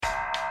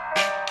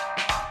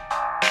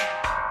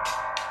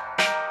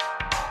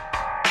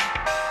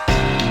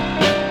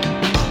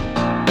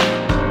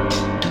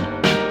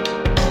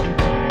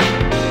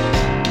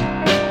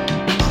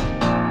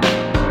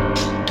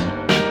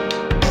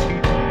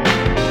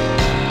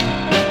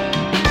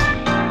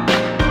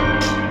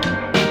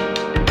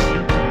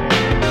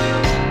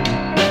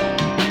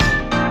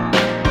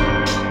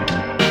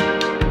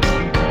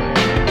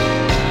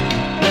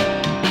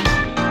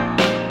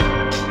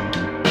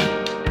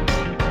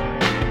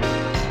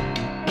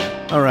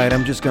All right,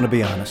 I'm just going to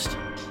be honest.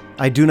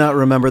 I do not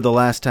remember the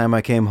last time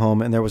I came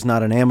home and there was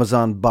not an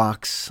Amazon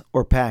box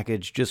or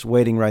package just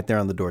waiting right there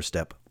on the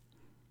doorstep.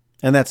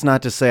 And that's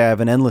not to say I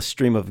have an endless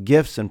stream of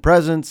gifts and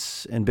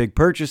presents and big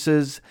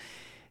purchases.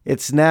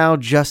 It's now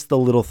just the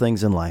little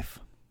things in life.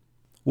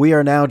 We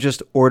are now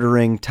just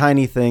ordering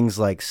tiny things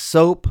like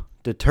soap,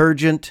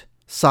 detergent,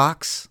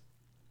 socks,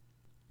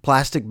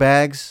 plastic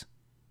bags,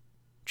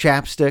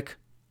 chapstick,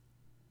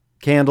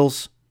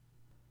 candles.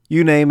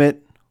 You name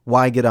it,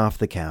 why get off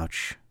the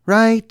couch,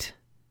 right?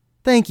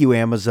 Thank you,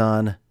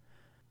 Amazon.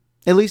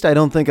 At least I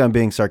don't think I'm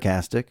being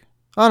sarcastic.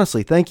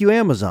 Honestly, thank you,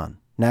 Amazon.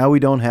 Now we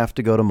don't have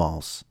to go to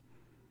malls.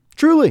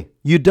 Truly,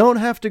 you don't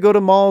have to go to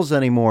malls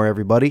anymore,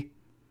 everybody.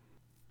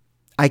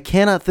 I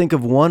cannot think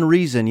of one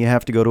reason you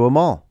have to go to a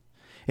mall.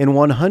 In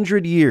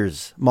 100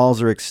 years,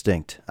 malls are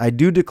extinct. I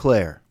do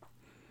declare,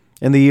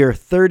 in the year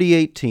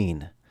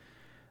 3018,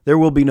 there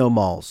will be no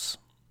malls.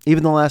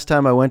 Even the last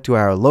time I went to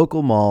our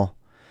local mall,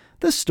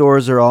 the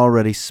stores are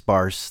already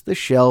sparse. The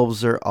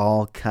shelves are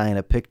all kind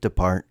of picked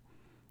apart.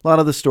 A lot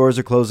of the stores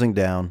are closing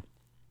down.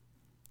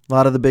 A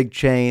lot of the big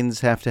chains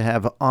have to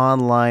have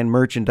online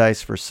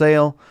merchandise for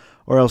sale,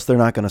 or else they're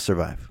not going to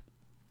survive.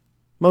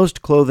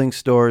 Most clothing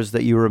stores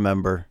that you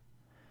remember,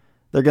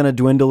 they're going to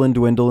dwindle and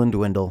dwindle and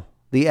dwindle.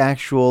 The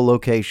actual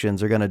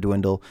locations are going to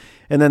dwindle,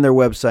 and then their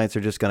websites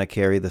are just going to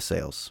carry the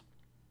sales.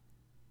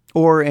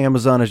 Or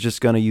Amazon is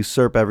just going to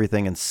usurp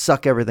everything and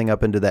suck everything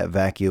up into that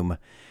vacuum,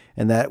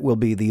 and that will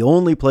be the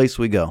only place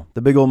we go,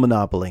 the big old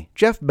monopoly.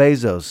 Jeff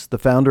Bezos, the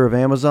founder of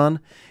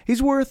Amazon,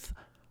 he's worth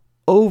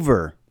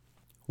over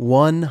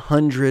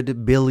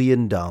 $100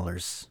 billion.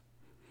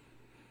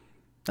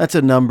 That's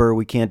a number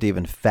we can't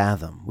even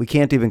fathom. We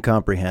can't even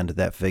comprehend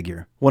that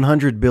figure.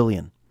 100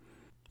 billion.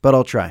 But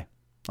I'll try.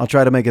 I'll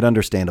try to make it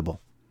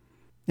understandable.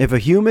 If a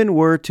human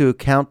were to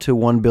count to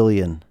 1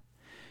 billion,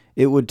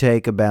 it would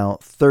take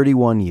about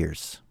 31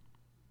 years.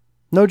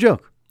 No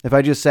joke. If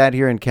I just sat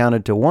here and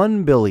counted to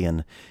 1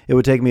 billion, it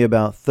would take me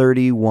about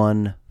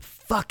 31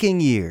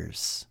 fucking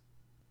years.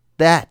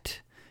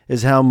 That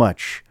is how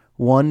much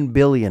 1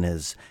 billion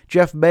is.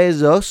 Jeff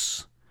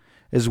Bezos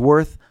is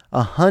worth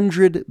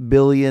 $100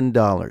 billion,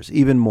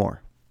 even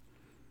more.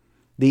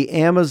 The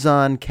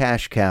Amazon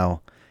cash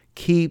cow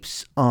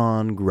keeps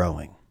on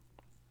growing.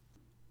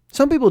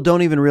 Some people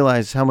don't even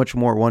realize how much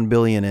more 1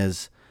 billion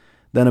is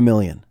than a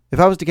million. If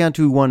I was to count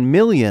to 1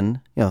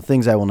 million,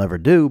 things I will never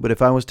do, but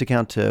if I was to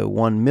count to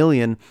 1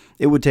 million,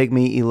 it would take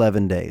me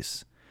 11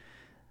 days.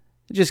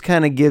 It just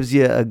kind of gives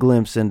you a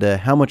glimpse into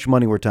how much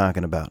money we're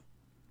talking about.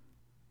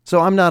 So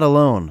I'm not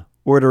alone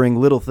ordering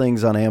little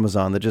things on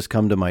Amazon that just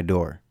come to my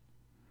door.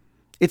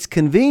 It's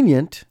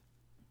convenient,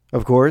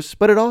 of course,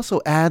 but it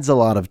also adds a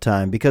lot of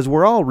time because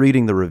we're all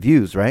reading the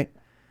reviews, right?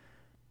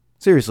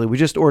 Seriously, we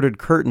just ordered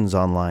curtains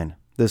online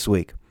this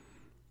week.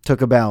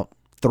 Took about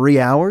 3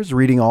 hours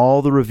reading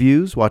all the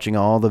reviews, watching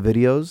all the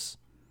videos.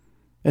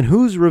 And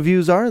whose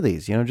reviews are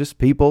these? Just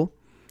people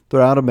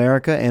throughout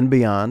America and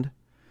beyond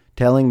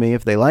telling me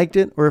if they liked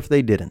it or if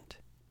they didn't.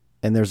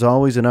 And there's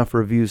always enough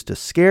reviews to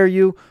scare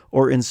you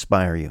or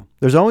inspire you.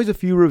 There's always a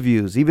few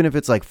reviews, even if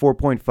it's like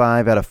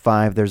 4.5 out of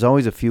 5, there's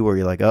always a few where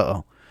you're like,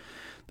 uh-oh,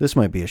 this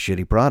might be a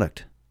shitty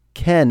product.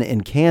 Ken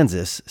in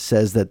Kansas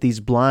says that these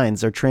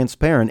blinds are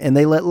transparent and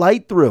they let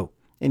light through.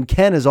 And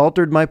Ken has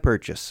altered my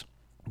purchase.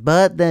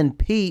 But then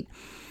Pete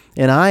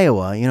in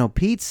Iowa,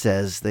 Pete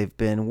says they've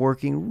been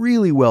working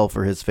really well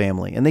for his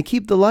family and they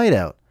keep the light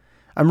out.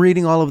 I'm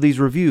reading all of these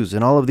reviews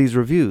and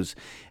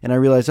I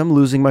realize I'm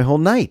losing my whole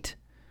night.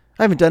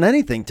 I haven't done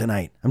anything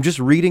tonight. I'm just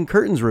reading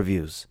curtains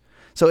reviews.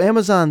 So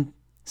Amazon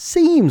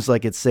seems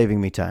like it's saving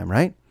me time,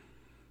 right?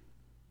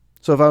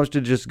 So if I was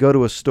to just go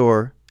to a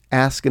store,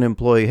 ask an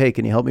employee, hey,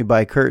 can you help me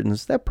buy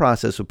curtains? That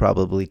process would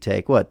probably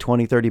take,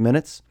 20, 30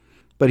 minutes?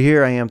 But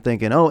here I am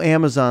thinking,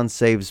 Amazon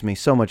saves me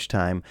so much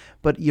time.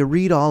 But you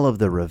read all of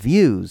the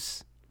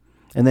reviews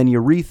and then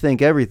you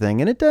rethink everything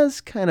and it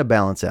does kind of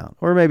balance out.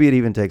 Or maybe it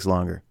even takes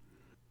longer.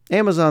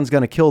 Amazon's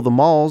going to kill the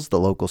malls,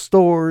 the local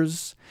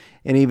stores,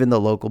 and even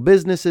the local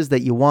businesses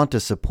that you want to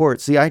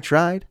support. See, I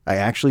tried. I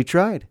actually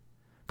tried.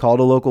 Called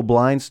a local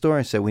blind store.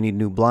 I said, we need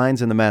new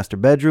blinds in the master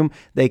bedroom.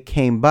 They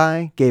came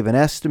by, gave an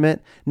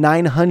estimate,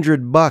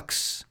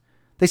 $900.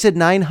 They said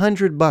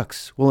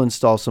 $900 we'll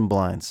install some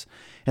blinds.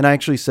 And I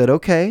actually said,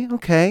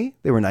 okay.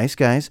 They were nice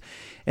guys.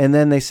 And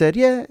then they said,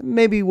 yeah,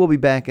 maybe we'll be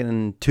back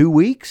in 2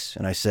 weeks.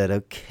 And I said,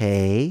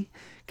 okay,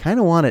 kind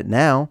of want it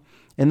now.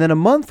 And then a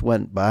month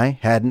went by,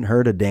 hadn't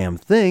heard a damn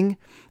thing.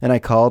 And I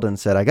called and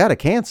said, I got to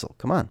cancel.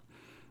 Come on.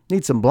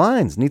 Need some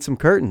blinds, need some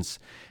curtains.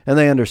 And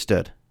they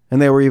understood.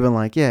 And they were even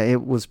like, yeah,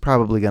 it was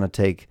probably going to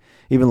take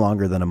even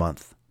longer than a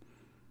month.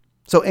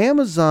 So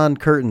Amazon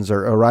curtains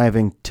are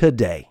arriving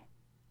today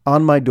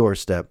on my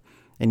doorstep.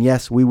 And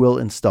yes, we will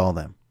install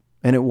them.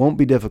 And it won't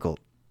be difficult.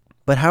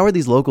 But how are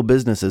these local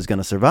businesses going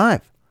to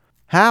survive?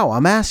 How?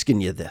 I'm asking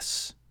you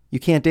this. You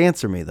can't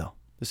answer me, though.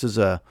 This is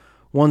a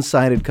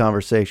one-sided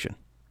conversation.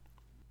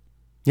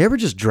 You ever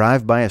just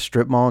drive by a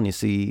strip mall and you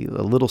see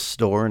a little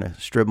store in a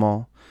strip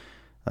mall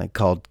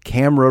called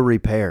Camera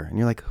Repair? And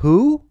you're like,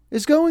 who?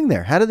 is going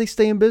there? How do they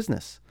stay in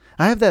business?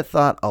 I have that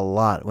thought a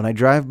lot when I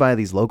drive by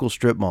these local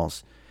strip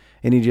malls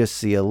and you just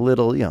see a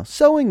little,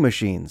 sewing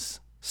machines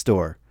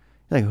store.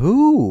 Like,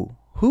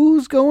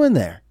 who's going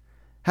there?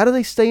 How do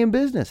they stay in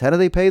business? How do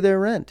they pay their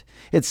rent?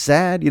 It's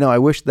sad. I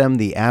wish them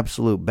the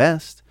absolute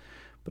best,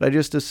 but I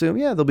just assume,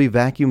 they'll be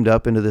vacuumed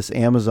up into this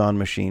Amazon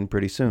machine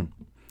pretty soon.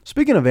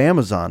 Speaking of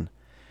Amazon,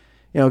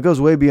 it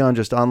goes way beyond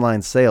just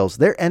online sales.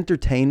 Their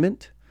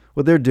entertainment,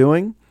 what they're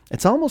doing,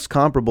 it's almost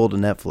comparable to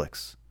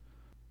Netflix.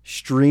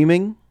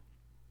 Streaming,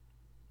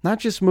 not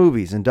just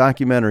movies and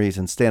documentaries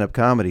and stand-up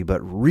comedy,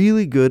 but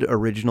really good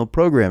original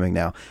programming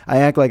now. I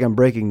act like I'm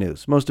breaking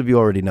news. Most of you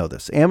already know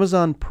this.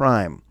 Amazon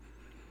Prime.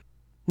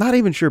 Not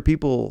even sure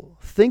people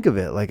think of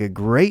it like a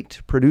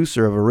great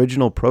producer of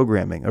original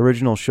programming,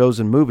 original shows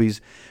and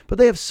movies, but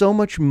they have so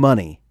much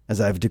money,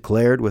 as I've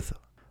declared, with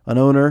an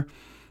owner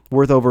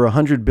worth over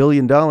 $100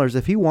 billion.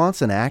 If he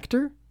wants an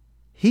actor,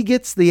 he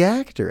gets the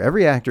actor.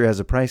 Every actor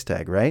has a price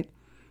tag, right?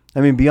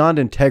 I mean, beyond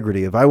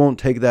integrity, if I won't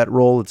take that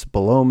role, it's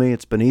below me,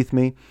 it's beneath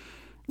me.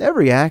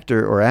 Every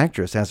actor or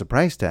actress has a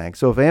price tag.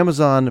 So if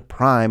Amazon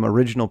Prime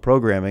original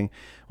programming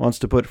wants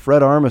to put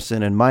Fred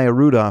Armisen and Maya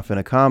Rudolph in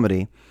a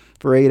comedy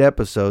for 8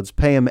 episodes,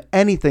 pay them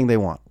anything they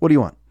want. What do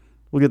you want?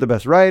 We'll get the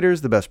best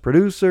writers, the best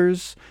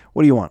producers.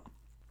 What do you want?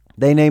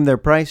 They name their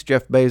price.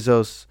 Jeff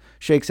Bezos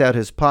shakes out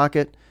his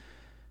pocket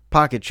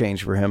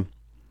change for him,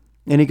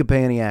 and he could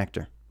pay any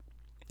actor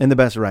and the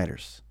best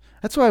writers.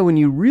 That's why when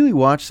you really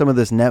watch some of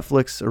this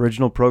Netflix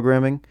original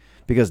programming,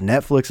 because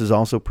Netflix is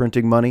also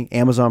printing money,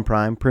 Amazon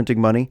Prime printing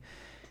money,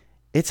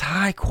 it's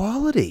high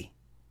quality.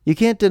 You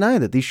can't deny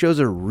that these shows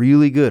are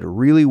really good,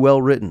 really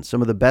well written.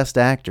 Some of the best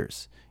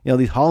actors,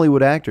 these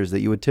Hollywood actors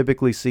that you would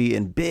typically see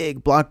in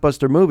big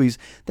blockbuster movies,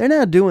 they're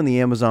now doing the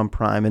Amazon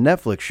Prime and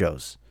Netflix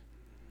shows.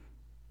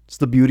 It's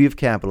the beauty of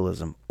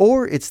capitalism,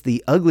 or it's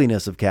the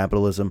ugliness of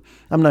capitalism.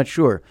 I'm not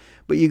sure.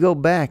 But you go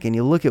back and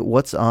you look at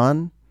what's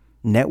on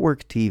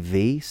network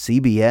TV,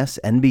 CBS,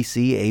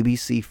 NBC,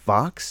 ABC,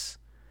 Fox.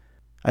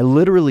 I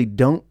literally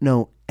don't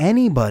know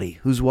anybody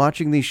who's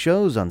watching these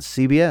shows on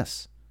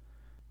CBS.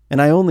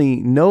 And I only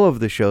know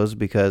of the shows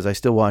because I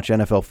still watch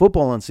NFL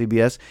football on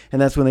CBS,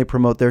 and that's when they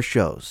promote their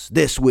shows.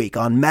 This week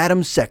on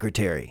Madam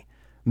Secretary.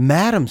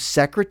 Madam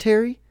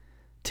Secretary?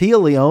 Tia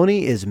Leone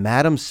is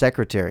Madam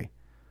Secretary.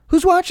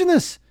 Who's watching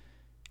this?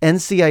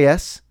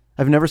 NCIS?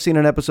 I've never seen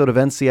an episode of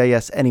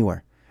NCIS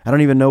anywhere. I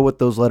don't even know what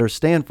those letters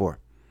stand for.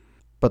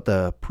 But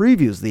the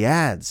previews, the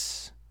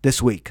ads,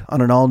 this week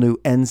on an all-new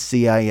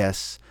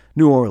NCIS,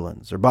 New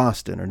Orleans or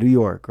Boston or New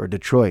York or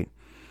Detroit,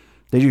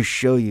 they just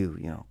show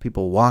you,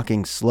 people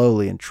walking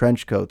slowly in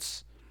trench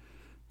coats.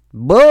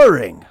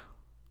 Boring.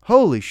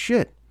 Holy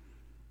shit.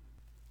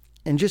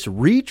 And just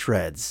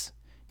retreads.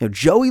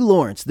 Joey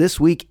Lawrence this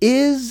week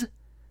is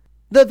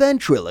the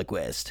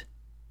ventriloquist.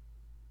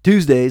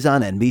 Tuesdays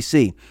on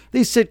NBC.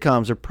 These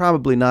sitcoms are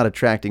probably not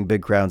attracting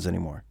big crowds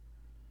anymore.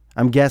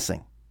 I'm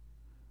guessing.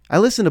 I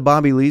listen to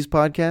Bobby Lee's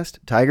podcast,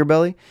 Tiger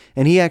Belly,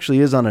 and he actually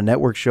is on a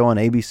network show on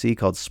ABC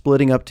called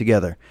Splitting Up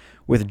Together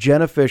with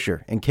Jenna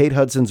Fisher and Kate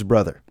Hudson's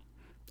brother,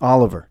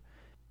 Oliver.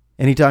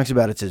 And he talks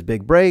about it's his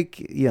big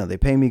break. They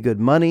pay me good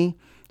money.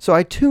 So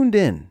I tuned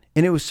in,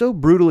 and it was so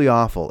brutally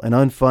awful and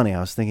unfunny.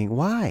 I was thinking,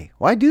 why?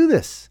 Why do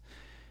this?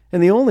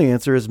 And the only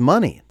answer is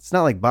money. It's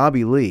not like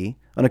Bobby Lee,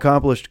 an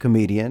accomplished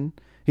comedian.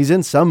 He's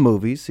in some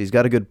movies. He's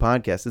got a good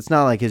podcast. It's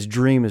not like his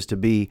dream is to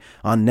be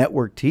on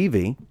network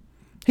TV.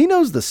 He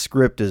knows the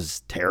script is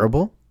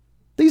terrible.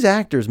 These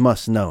actors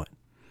must know it.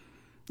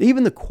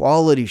 Even the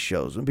quality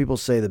shows, when people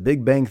say The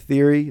Big Bang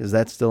Theory, is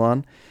that still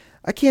on?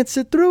 I can't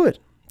sit through it.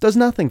 It does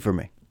nothing for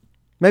me.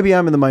 Maybe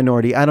I'm in the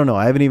minority. I don't know.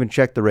 I haven't even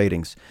checked the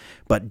ratings.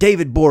 But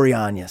David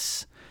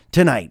Boreanaz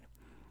tonight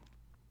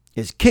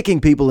is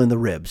kicking people in the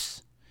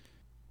ribs.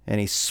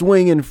 And he's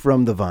swinging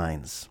from the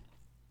vines.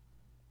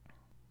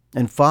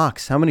 And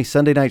Fox, how many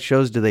Sunday night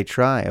shows do they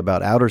try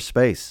about outer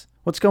space?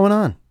 What's going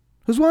on?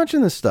 Who's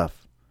watching this stuff?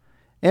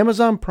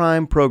 Amazon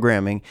Prime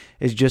programming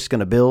is just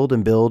going to build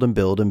and build and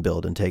build and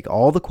build and take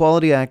all the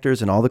quality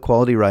actors and all the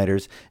quality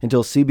writers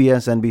until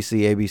CBS,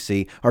 NBC,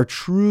 ABC are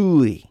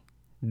truly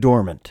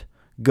dormant.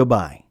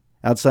 Goodbye.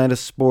 Outside of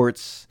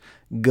sports,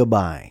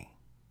 goodbye.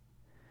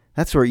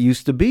 That's where it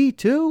used to be,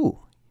 too.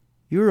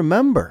 You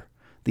remember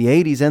the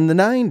 80s and the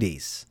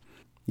 90s.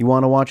 You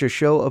want to watch a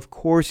show? Of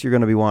course you're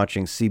going to be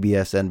watching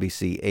CBS,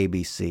 NBC,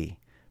 ABC,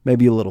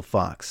 maybe a little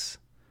Fox.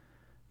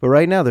 But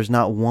right now, there's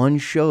not one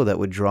show that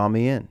would draw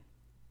me in.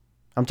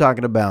 I'm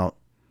talking about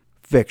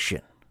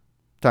fiction,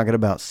 talking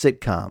about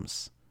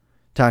sitcoms,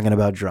 talking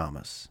about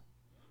dramas,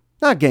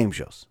 not game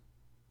shows.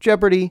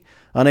 Jeopardy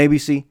on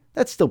ABC,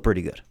 that's still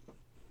pretty good.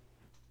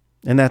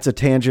 And that's a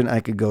tangent I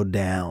could go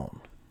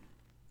down.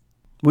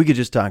 We could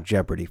just talk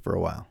Jeopardy for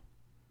a while.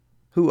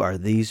 Who are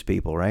these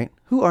people, right?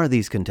 Who are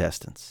these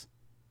contestants?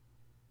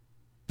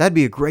 That'd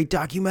be a great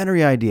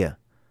documentary idea.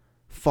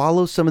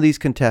 Follow some of these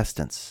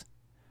contestants.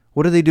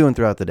 What are they doing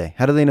throughout the day?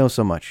 How do they know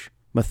so much?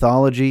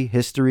 Mythology,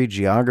 history,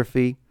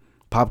 geography,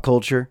 pop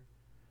culture,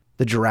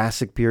 the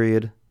Jurassic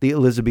period, the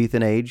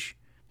Elizabethan age.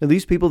 Are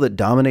these people that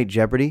dominate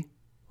Jeopardy?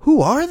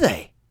 Who are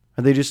they?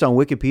 Are they just on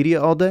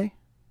Wikipedia all day?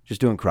 Just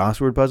doing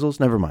crossword puzzles?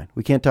 Never mind.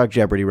 We can't talk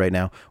Jeopardy right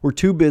now. We're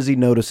too busy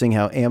noticing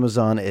how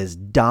Amazon is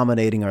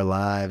dominating our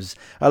lives.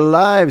 Our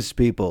lives,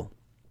 people.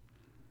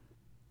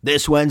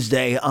 This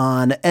Wednesday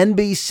on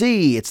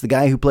NBC, it's the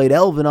guy who played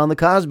Elvin on The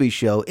Cosby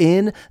Show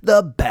in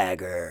The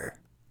Bagger.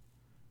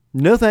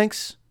 No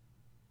thanks.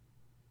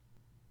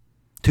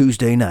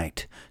 Tuesday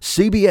night,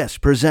 CBS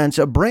presents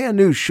a brand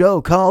new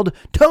show called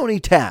Tony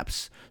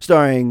Taps,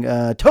 starring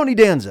Tony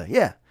Danza.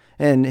 Yeah,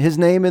 and his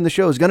name in the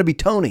show is going to be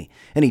Tony,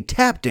 and he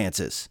tap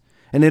dances.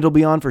 And it'll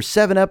be on for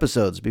 7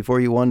 episodes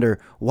before you wonder,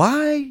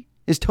 why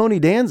is Tony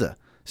Danza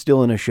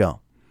still in a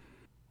show?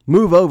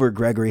 Move over,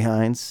 Gregory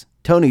Hines.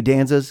 Tony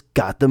Danza's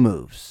got the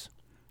moves.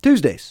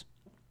 Tuesdays,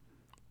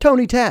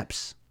 Tony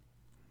Taps.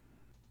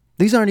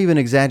 These aren't even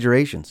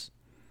exaggerations.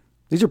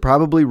 These are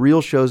probably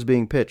real shows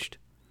being pitched.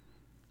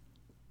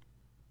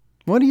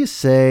 What do you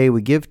say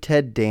we give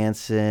Ted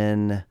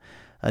Danson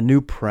a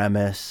new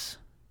premise?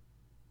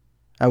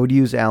 I would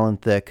use Alan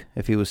Thicke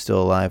if he was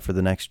still alive for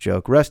the next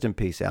joke. Rest in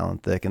peace, Alan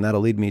Thicke. And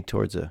that'll lead me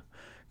towards a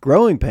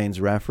Growing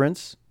Pains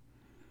reference.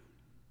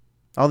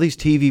 All these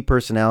TV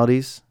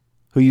personalities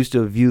who used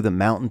to view the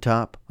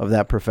mountaintop of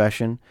that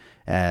profession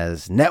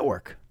as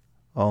network.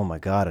 Oh my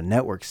God, a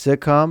network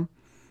sitcom?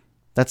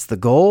 That's the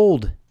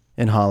gold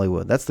in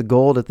Hollywood. That's the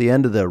gold at the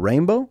end of the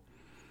rainbow?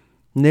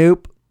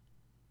 Nope.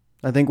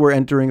 I think we're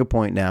entering a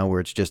point now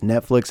where it's just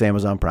Netflix,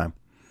 Amazon Prime.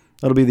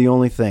 That'll be the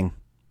only thing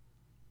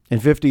in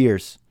 50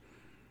 years.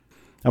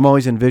 I'm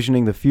always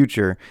envisioning the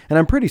future, and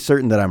I'm pretty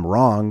certain that I'm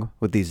wrong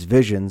with these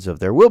visions of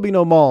there will be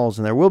no malls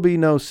and there will be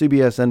no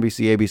CBS,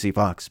 NBC, ABC,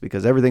 Fox,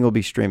 because everything will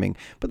be streaming.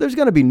 But there's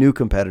going to be new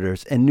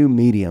competitors and new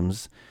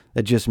mediums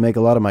that just make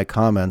a lot of my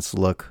comments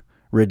look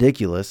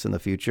ridiculous in the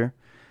future.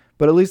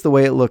 But at least the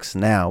way it looks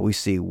now, we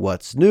see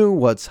what's new,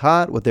 what's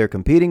hot, what they're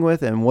competing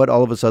with, and what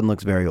all of a sudden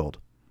looks very old.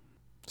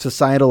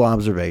 Societal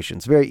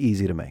observations, very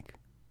easy to make.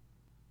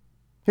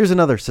 Here's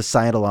another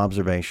societal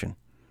observation.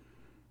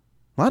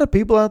 A lot of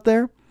people out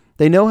there,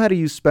 they know how to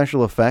use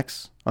special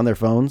effects on their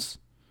phones,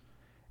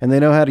 and they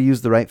know how to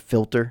use the right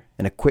filter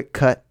and a quick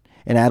cut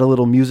and add a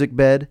little music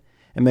bed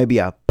and maybe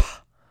a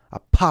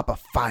pop of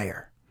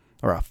fire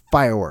or a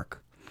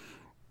firework.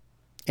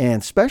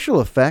 And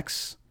special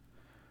effects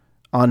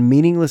on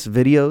meaningless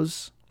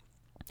videos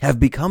have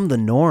become the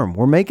norm.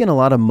 We're making a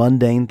lot of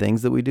mundane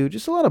things that we do,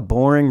 just a lot of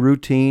boring,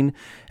 routine,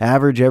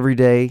 average,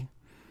 everyday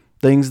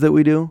things that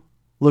we do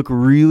look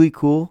really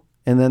cool,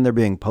 and then they're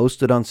being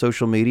posted on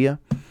social media.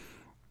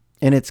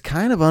 And it's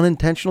kind of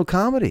unintentional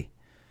comedy.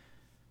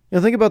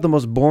 Think about the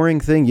most boring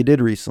thing you did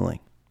recently.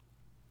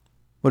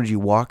 What, did you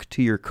walk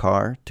to your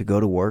car to go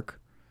to work?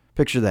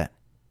 Picture that.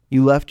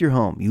 You left your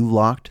home. You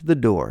locked the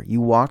door.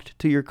 You walked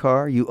to your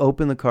car. You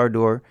opened the car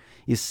door.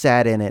 You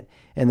sat in it.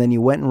 And then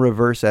you went in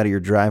reverse out of your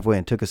driveway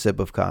and took a sip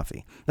of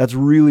coffee. That's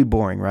really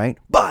boring, right?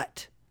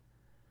 But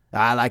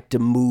I like to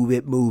move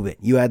it, move it.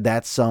 You had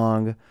that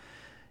song.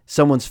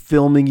 Someone's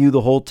filming you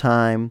the whole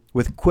time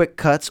with quick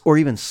cuts or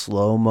even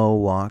slow-mo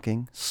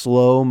walking,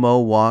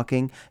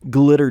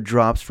 glitter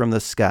drops from the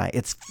sky.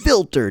 It's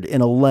filtered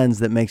in a lens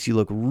that makes you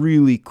look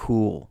really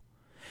cool.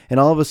 And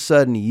all of a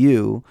sudden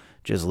you,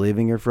 just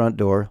leaving your front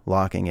door,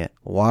 locking it,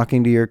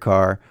 walking to your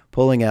car,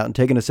 pulling out and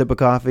taking a sip of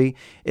coffee,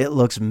 it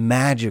looks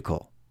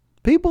magical.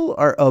 People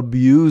are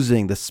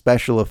abusing the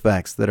special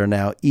effects that are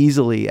now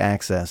easily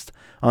accessed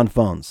on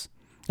phones.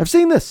 I've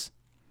seen this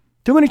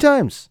too many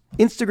times.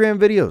 Instagram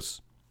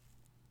videos.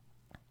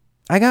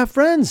 I got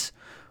friends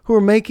who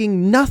are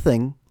making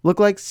nothing look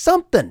like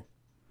something.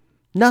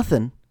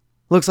 Nothing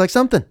looks like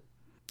something.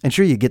 And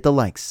sure, you get the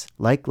likes.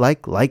 Like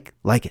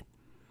it.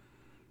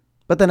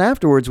 But then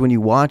afterwards, when you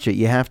watch it,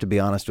 you have to be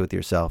honest with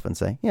yourself and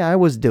say, yeah, I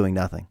was doing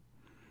nothing.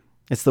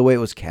 It's the way it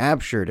was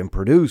captured and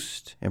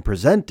produced and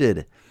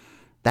presented.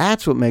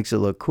 That's what makes it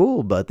look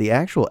cool. But the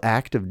actual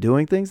act of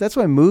doing things, that's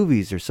why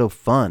movies are so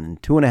fun. In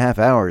 2.5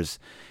 hours,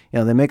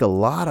 they make a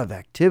lot of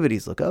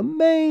activities look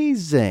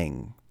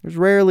amazing. There's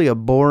rarely a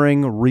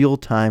boring,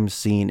 real-time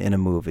scene in a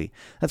movie.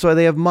 That's why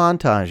they have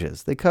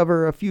montages. They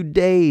cover a few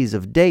days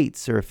of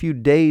dates or a few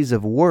days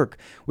of work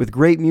with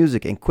great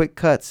music and quick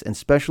cuts and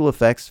special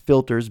effects,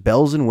 filters,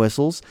 bells and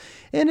whistles,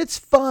 and it's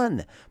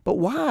fun. But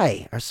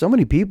why are so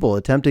many people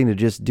attempting to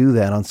just do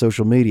that on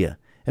social media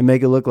and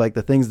make it look like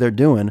the things they're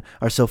doing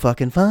are so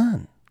fucking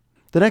fun?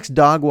 The next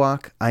dog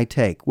walk I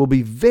take will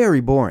be very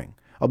boring.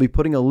 I'll be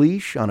putting a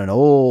leash on an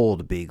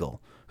old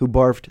beagle who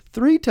barfed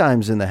 3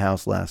 times in the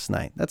house last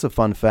night. That's a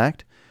fun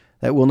fact.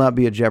 That will not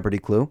be a Jeopardy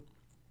clue.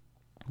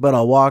 But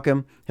I'll walk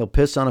him. He'll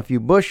piss on a few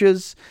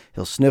bushes.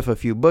 He'll sniff a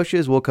few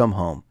bushes. We'll come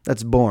home.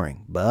 That's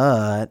boring.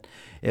 But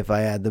if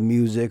I add the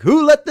music,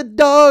 who let the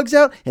dogs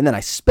out? And then I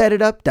sped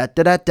it up,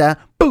 da-da-da-da,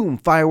 boom,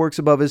 fireworks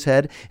above his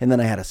head. And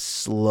then I had a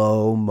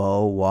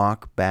slow-mo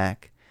walk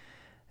back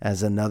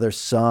as another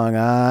song,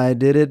 I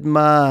Did It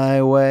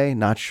My Way.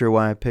 Not sure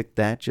why I picked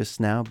that just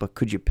now, but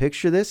could you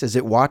picture this? Is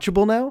it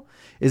watchable now?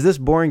 Is this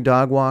boring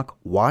dog walk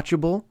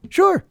watchable?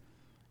 Sure,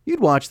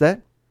 you'd watch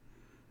that.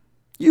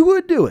 You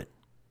would do it.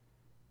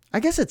 I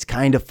guess it's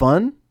kind of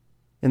fun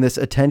in this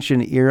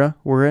attention era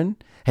we're in.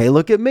 Hey,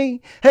 look at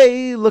me.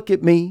 Hey, look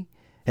at me.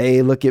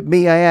 Hey, look at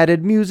me. I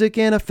added music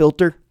and a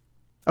filter.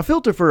 A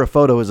filter for a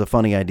photo is a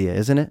funny idea,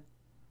 isn't it?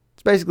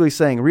 It's basically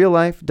saying real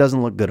life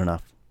doesn't look good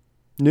enough.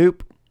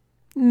 Nope.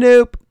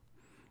 Nope.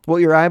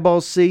 What your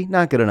eyeballs see,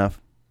 not good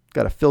enough.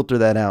 Got to filter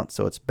that out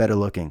so it's better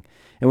looking.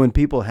 And when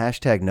people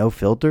hashtag no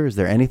filter, is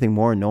there anything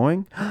more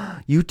annoying?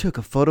 You took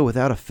a photo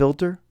without a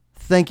filter?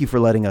 Thank you for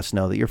letting us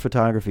know that your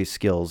photography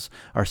skills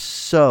are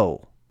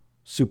so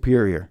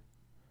superior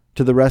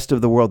to the rest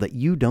of the world that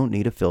you don't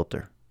need a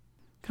filter.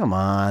 Come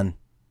on.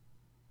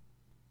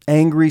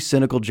 Angry,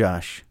 cynical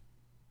Josh.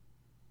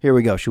 Here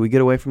we go. Should we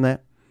get away from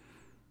that?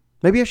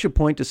 Maybe I should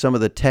point to some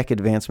of the tech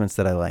advancements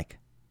that I like.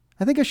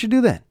 I think I should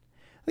do that.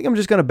 I think I'm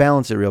just going to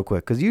balance it real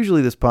quick, because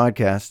usually this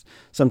podcast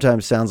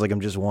sometimes sounds like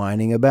I'm just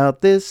whining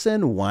about this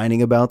and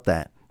whining about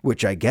that,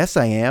 which I guess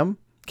I am.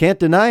 Can't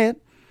deny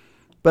it.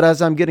 But as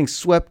I'm getting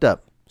swept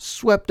up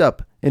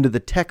into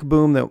the tech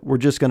boom that we're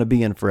just going to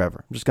be in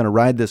forever, I'm just going to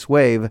ride this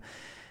wave.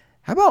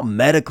 How about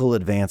medical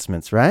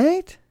advancements,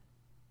 right?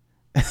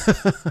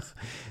 Is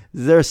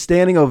there a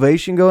standing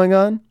ovation going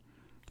on?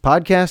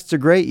 Podcasts are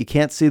great. You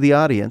can't see the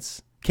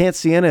audience. Can't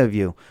see any of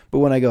you. But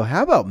when I go,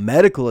 how about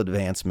medical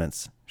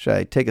advancements? Should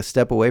I take a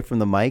step away from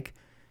the mic?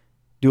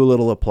 Do a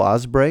little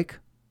applause break?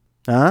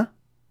 Huh?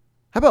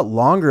 How about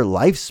longer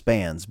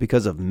lifespans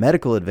because of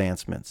medical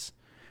advancements?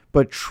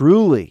 But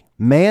truly,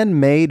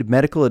 man-made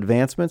medical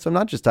advancements, I'm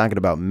not just talking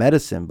about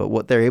medicine, but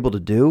what they're able to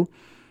do,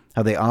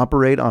 how they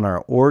operate on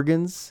our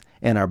organs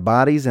and our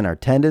bodies and our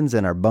tendons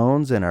and our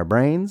bones and our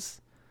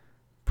brains.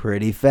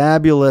 Pretty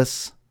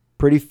fabulous.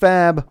 Pretty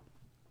fab.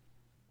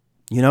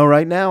 You know,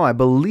 right now, I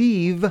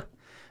believe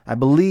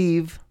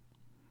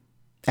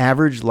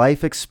average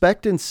life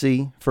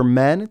expectancy for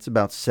men, it's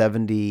about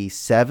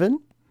 77.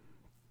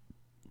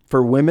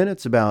 For women,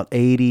 it's about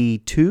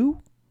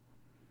 82.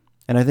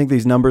 And I think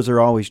these numbers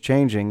are always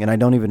changing, and I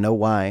don't even know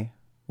why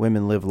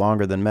women live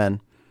longer than men.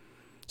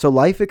 So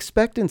life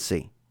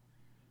expectancy,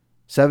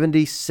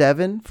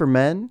 77 for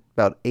men,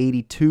 about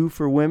 82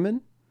 for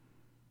women.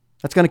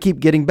 That's going to keep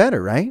getting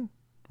better, right?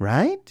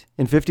 Right?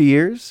 In 50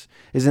 years?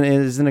 Isn't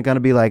it going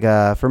to be like,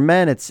 for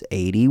men, it's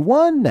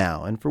 81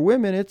 now, and for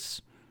women,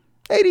 it's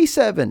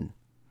 87.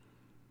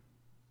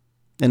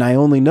 And I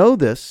only know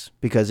this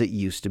because it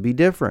used to be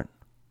different.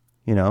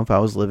 You know, if I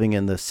was living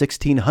in the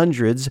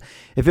 1600s,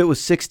 if it was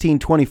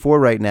 1624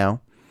 right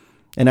now,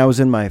 and I was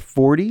in my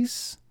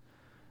 40s,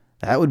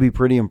 that would be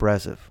pretty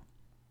impressive.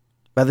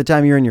 By the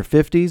time you're in your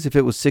 50s, if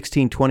it was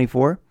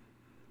 1624,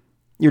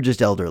 you're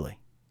just elderly.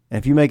 And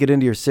if you make it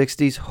into your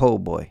 60s, oh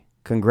boy,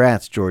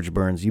 congrats, George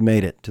Burns, you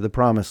made it to the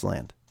promised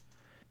land.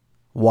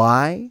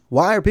 Why?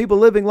 Why are people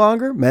living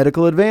longer?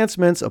 Medical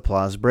advancements.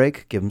 Applause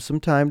break. Give them some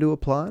time to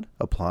applaud.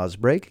 Applause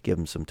break. Give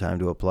them some time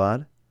to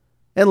applaud.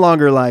 And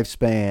longer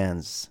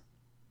lifespans.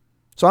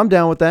 So I'm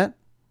down with that.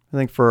 I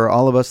think for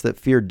all of us that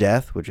fear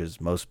death, which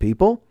is most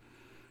people,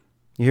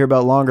 you hear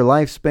about longer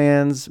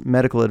lifespans,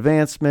 medical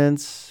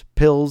advancements,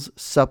 pills,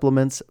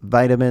 supplements,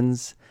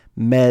 vitamins,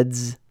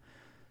 meds,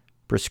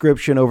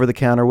 prescription,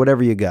 over-the-counter,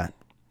 whatever you got.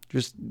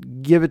 Just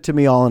give it to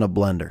me all in a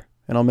blender,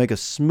 and I'll make a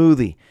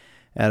smoothie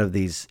out of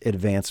these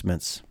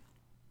advancements.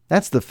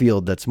 That's the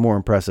field that's more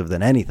impressive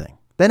than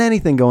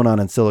anything going on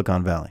in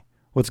Silicon Valley.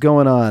 What's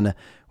going on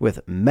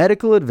with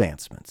medical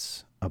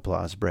advancements?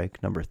 Applause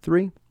break number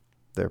 3.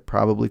 They're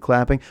probably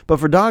clapping. But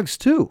for dogs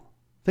too.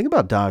 Think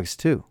about dogs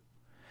too.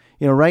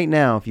 You know, right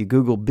now, if you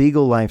Google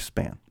Beagle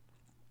lifespan,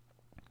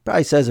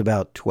 probably says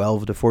about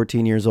 12 to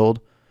 14 years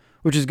old,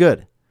 which is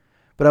good.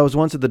 But I was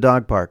once at the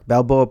dog park,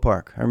 Balboa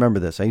Park. I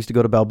remember this. I used to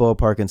go to Balboa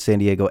Park in San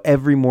Diego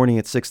every morning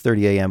at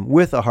 6:30 a.m.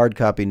 with a hard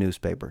copy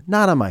newspaper.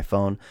 Not on my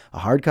phone. A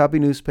hard copy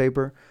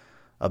newspaper,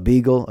 a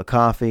beagle, a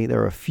coffee. There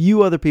were a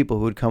few other people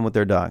who would come with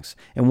their dogs.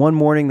 And one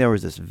morning there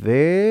was this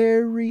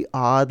very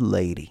odd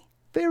lady.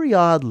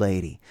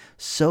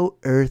 So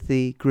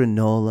earthy,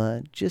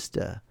 granola, just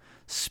a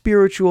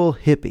spiritual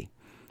hippie.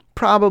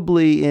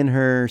 Probably in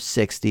her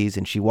 60s.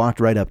 And she walked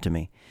right up to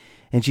me.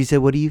 And she said,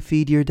 "What do you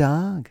feed your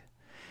dog?"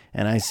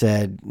 And I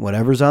said,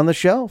 whatever's on the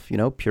shelf,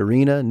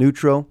 Purina,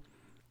 Nutro,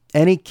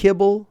 any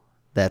kibble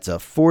that's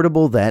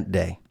affordable that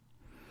day.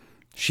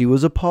 She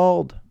was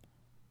appalled.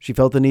 She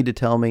felt the need to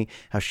tell me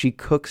how she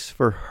cooks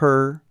for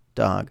her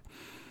dog.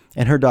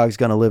 And her dog's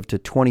going to live to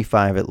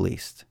 25 at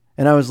least.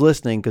 And I was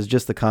listening because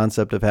just the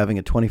concept of having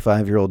a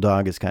 25-year-old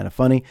dog is kind of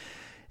funny.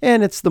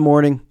 And it's the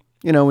morning,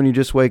 when you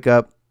just wake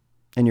up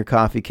and your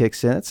coffee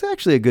kicks in. It's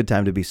actually a good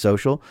time to be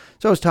social.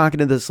 So I was talking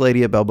to this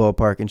lady at Balboa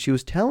Park, and she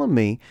was telling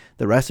me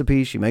the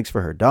recipes she makes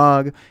for her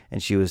dog.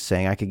 And she was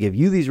saying, I could give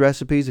you these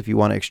recipes if you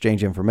want to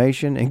exchange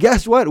information. And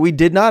guess what? We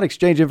did not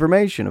exchange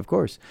information, of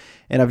course.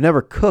 And I've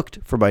never cooked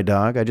for my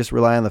dog. I just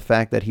rely on the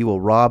fact that he will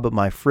rob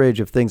my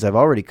fridge of things I've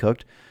already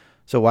cooked.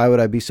 So why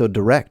would I be so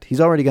direct? He's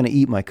already going to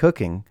eat my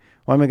cooking.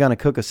 Why am I going to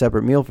cook a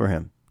separate meal for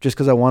him? Just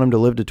because I want him to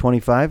live to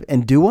 25?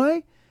 And do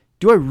I?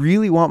 Do I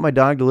really want my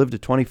dog to live to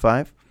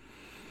 25?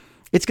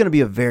 It's going to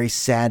be a very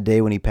sad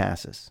day when he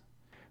passes,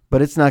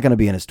 but it's not going to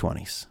be in his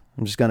 20s.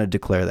 I'm just going to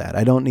declare that.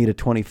 I don't need a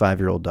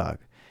 25-year-old dog.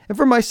 And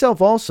for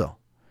myself also,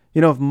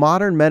 If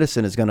modern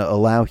medicine is going to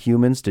allow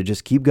humans to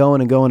just keep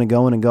going and going and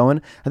going and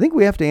going, I think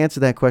we have to answer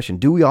that question.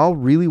 Do we all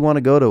really want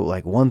to go to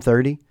like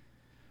 130?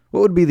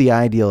 What would be the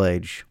ideal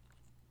age?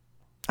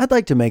 I'd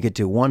like to make it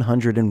to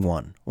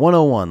 101,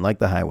 101 like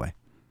the highway.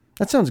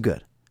 That sounds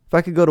good. If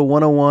I could go to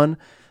 101,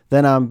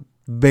 then I'm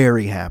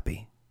very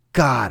happy.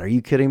 God, are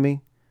you kidding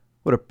me?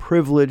 What a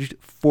privileged,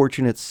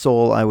 fortunate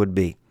soul I would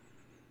be.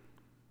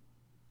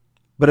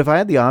 But if I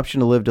had the option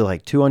to live to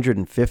like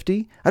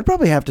 250, I'd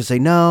probably have to say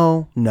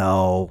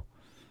no.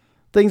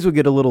 Things would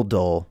get a little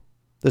dull.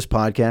 This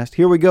podcast,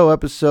 here we go,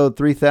 episode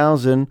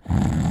 3000.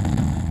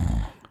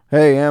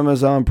 Hey,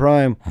 Amazon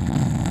Prime.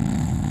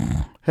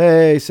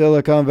 Hey,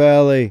 Silicon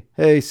Valley.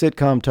 Hey,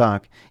 sitcom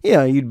talk.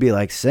 You'd be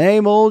like,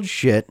 same old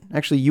shit.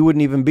 Actually, you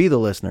wouldn't even be the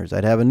listeners.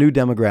 I'd have a new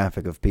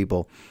demographic of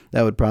people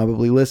that would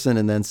probably listen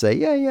and then say,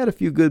 yeah, you had a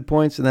few good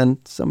points and then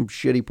some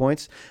shitty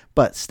points.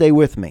 But stay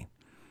with me.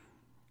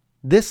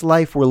 This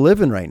life we're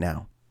living right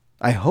now,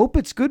 I hope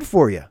it's good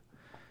for you.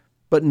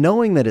 But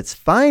knowing that it's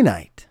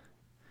finite,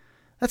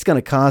 that's going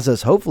to cause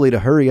us hopefully to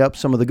hurry up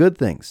some of the good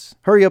things.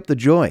 Hurry up the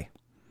joy.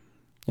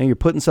 You're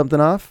putting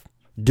something off?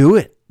 Do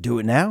it. Do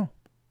it now.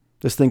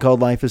 This thing called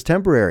life is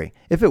temporary.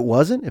 If it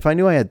wasn't, if I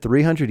knew I had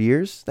 300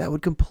 years, that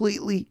would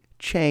completely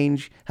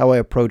change how I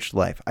approached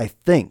life. I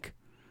think.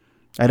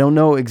 I don't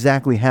know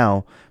exactly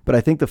how, but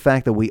I think the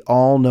fact that we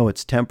all know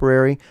it's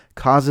temporary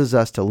causes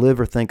us to live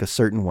or think a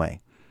certain way,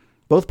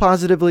 both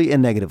positively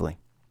and negatively.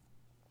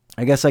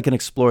 I guess I can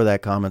explore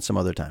that comment some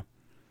other time.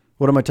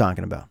 What am I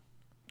talking about?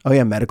 Oh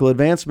yeah, medical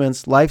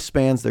advancements,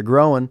 lifespans, they're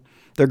growing.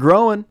 They're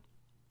growing.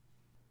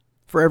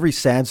 For every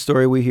sad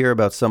story we hear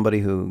about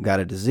somebody who got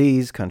a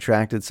disease,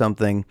 contracted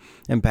something,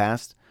 and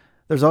passed,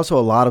 there's also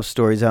a lot of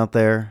stories out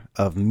there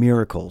of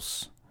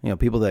miracles.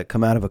 People that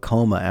come out of a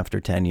coma after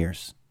 10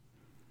 years.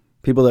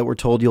 People that were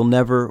told you'll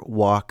never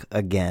walk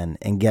again.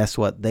 And guess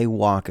what? They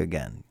walk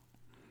again.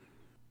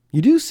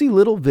 You do see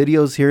little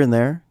videos here and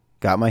there.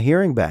 Got my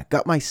hearing back.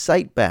 Got my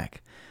sight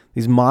back.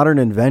 These modern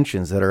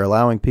inventions that are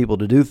allowing people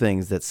to do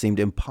things that seemed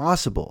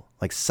impossible,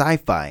 like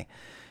sci-fi.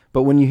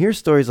 But when you hear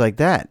stories like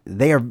that,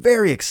 they are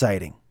very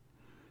exciting.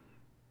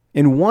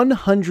 In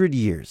 100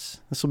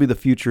 years, this will be the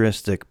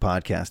futuristic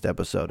podcast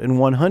episode. In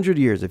 100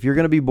 years, if you're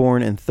going to be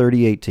born in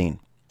 3018,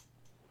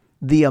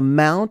 the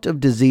amount of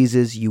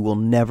diseases you will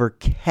never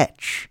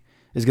catch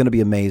is going to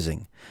be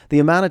amazing. The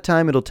amount of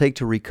time it'll take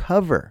to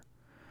recover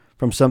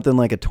from something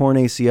like a torn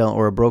ACL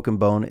or a broken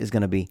bone is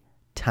going to be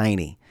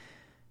tiny.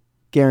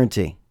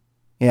 Guarantee.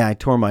 Yeah, I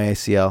tore my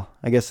ACL.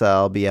 I guess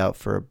I'll be out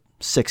for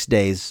 6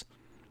 days.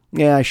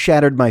 Yeah, I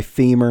shattered my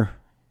femur,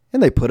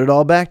 and they put it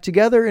all back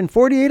together in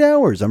 48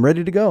 hours. I'm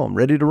ready to go. I'm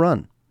ready to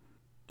run.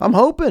 I'm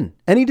hoping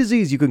any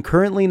disease you can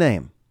currently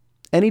name,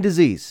 any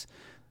disease,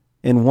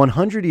 in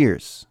 100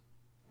 years.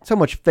 That's how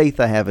much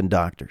faith I have in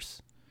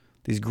doctors.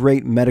 These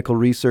great medical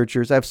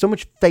researchers. I have so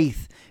much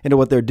faith into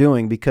what they're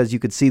doing because you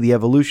could see the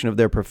evolution of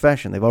their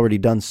profession. They've already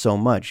done so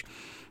much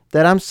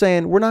that I'm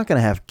saying we're not going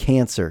to have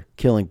cancer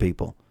killing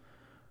people.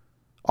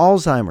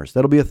 Alzheimer's,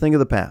 that'll be a thing of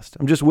the past.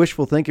 I'm just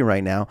wishful thinking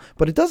right now,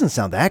 but it doesn't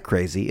sound that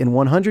crazy. In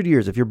 100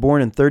 years, if you're born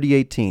in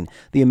 3018,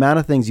 the amount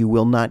of things you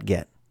will not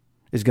get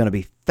is going to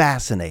be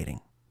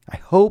fascinating. I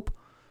hope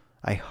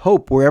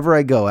wherever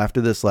I go after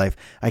this life,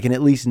 I can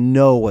at least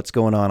know what's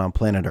going on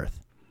planet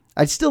Earth.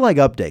 I'd still like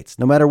updates,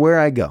 no matter where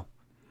I go.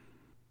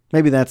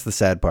 Maybe that's the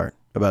sad part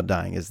about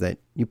dying, is that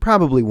you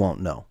probably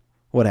won't know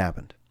what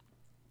happened.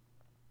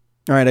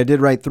 All right, I did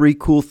write 3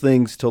 cool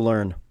things to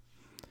learn.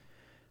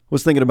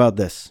 Was thinking about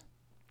this.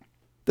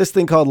 This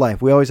thing called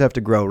life, we always have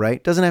to grow,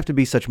 right? Doesn't have to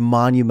be such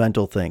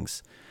monumental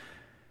things.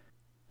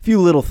 A few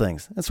little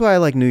things. That's why I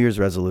like New Year's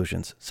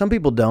resolutions. Some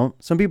people don't.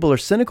 Some people are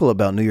cynical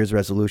about New Year's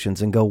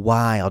resolutions and go,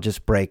 why? I'll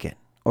just break it.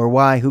 Or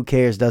why? Who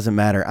cares? Doesn't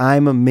matter.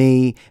 I'm a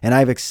me and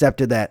I've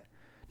accepted that.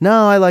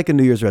 No, I like a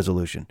New Year's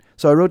resolution.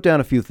 So I wrote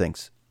down a few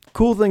things.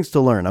 Cool things to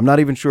learn. I'm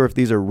not even sure if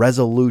these are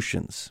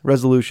resolutions.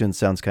 Resolutions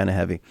sounds kind of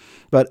heavy.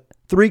 But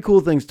 3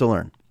 cool things to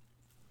learn.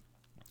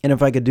 And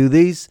if I could do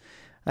these,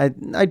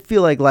 I'd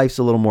feel like life's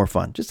a little more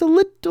fun. Just a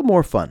little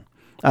more fun.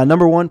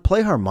 Number 1,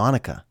 play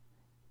harmonica.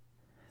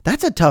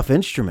 That's a tough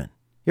instrument.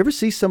 You ever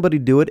see somebody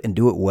do it and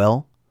do it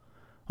well?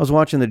 I was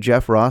watching the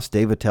Jeff Ross,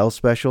 Dave Attell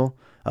special,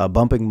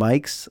 Bumping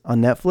Mics on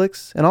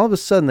Netflix, and all of a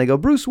sudden they go,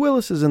 Bruce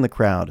Willis is in the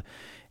crowd,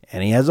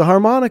 and he has a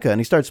harmonica,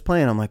 and he starts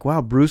playing. I'm like,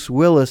 wow, Bruce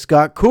Willis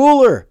got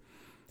cooler.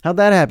 How'd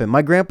that happen?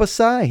 My grandpa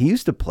Cy, he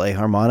used to play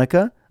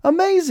harmonica.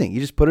 Amazing.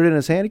 You just put it in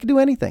his hand. He could do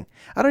anything.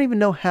 I don't even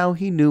know how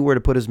he knew where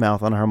to put his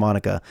mouth on a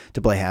harmonica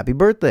to play Happy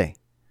Birthday.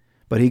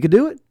 But he could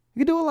do it. He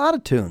could do a lot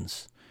of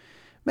tunes.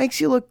 Makes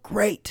you look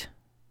great.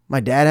 My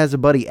dad has a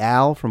buddy,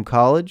 Al, from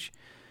college.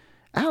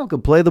 Al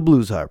could play the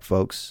blues harp,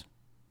 folks.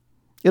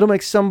 It'll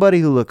make somebody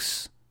who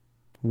looks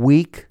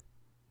weak,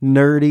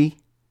 nerdy,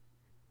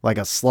 like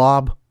a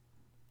slob,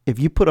 if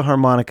you put a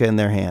harmonica in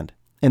their hand,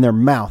 in their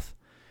mouth,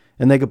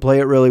 and they could play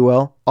it really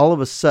well, all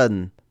of a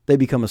sudden, they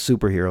become a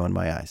superhero in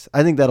my eyes.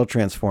 I think that'll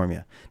transform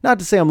you. Not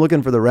to say I'm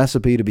looking for the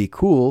recipe to be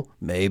cool,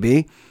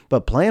 maybe,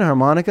 but playing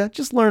harmonica,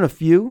 just learn a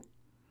few.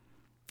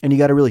 And you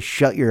got to really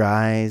shut your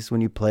eyes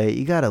when you play it.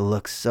 You got to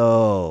look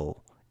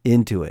so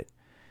into it.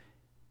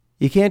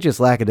 You can't just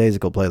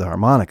lackadaisical play the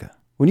harmonica.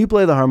 When you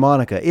play the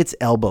harmonica, it's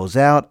elbows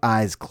out,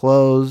 eyes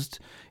closed,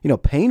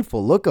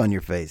 painful look on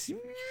your face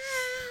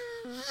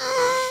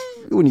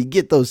when you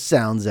get those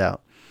sounds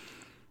out.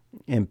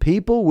 And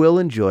people will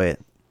enjoy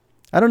it.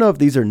 I don't know if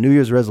these are New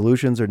Year's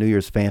resolutions or New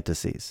Year's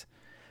fantasies.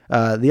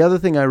 The other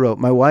thing I wrote,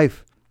 my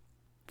wife,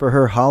 for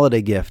her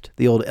holiday gift,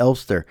 the old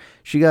Elfster,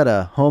 she got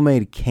a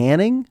homemade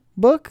canning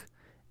book.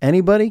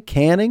 Anybody?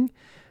 Canning?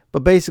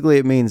 But basically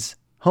it means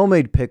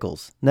homemade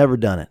pickles. Never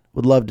done it.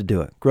 Would love to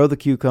do it. Grow the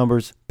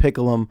cucumbers,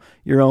 pickle them,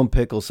 your own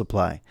pickle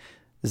supply.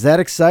 Is that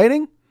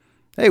exciting?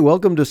 Hey,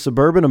 welcome to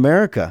suburban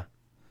America.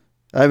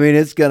 I mean,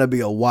 it's going to be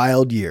a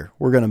wild year.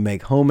 We're going to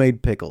make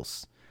homemade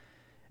pickles.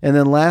 And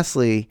then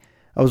lastly,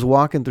 I was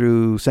walking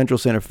through Central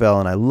Santa Fe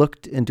and I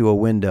looked into a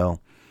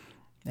window,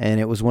 and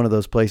it was one of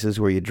those places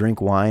where you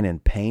drink wine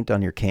and paint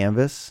on your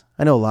canvas.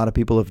 I know a lot of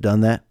people have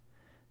done that.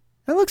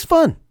 That looks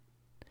fun.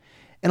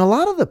 And a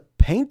lot of the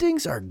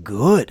paintings are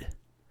good.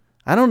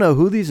 I don't know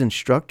who these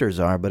instructors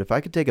are, but if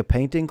I could take a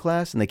painting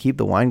class and they keep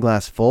the wine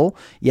glass full,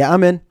 yeah,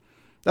 I'm in.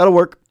 That'll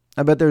work.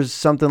 I bet there's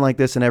something like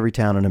this in every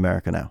town in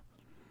America now.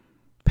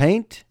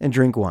 Paint and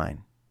drink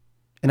wine.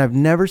 And I've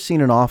never seen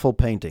an awful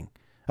painting.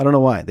 I don't know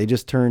why. They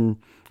just turn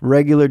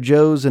regular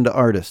Joes into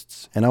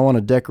artists. And I want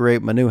to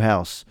decorate my new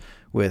house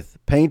with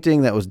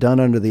painting that was done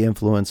under the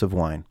influence of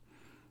wine.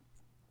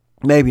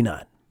 Maybe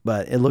not,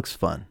 but it looks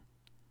fun.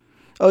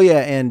 Oh yeah,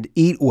 and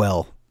eat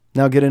well.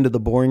 Now get into the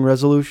boring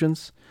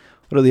resolutions.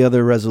 What are the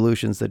other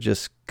resolutions that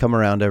just come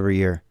around every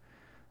year?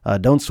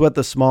 Don't sweat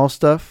the small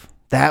stuff.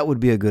 That would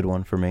be a good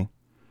one for me.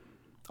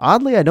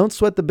 Oddly, I don't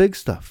sweat the big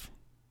stuff.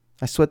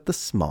 I sweat the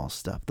small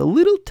stuff. The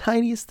little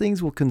tiniest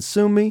things will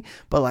consume me,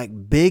 but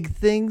like big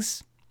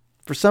things,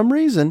 for some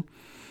reason,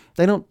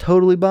 they don't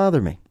totally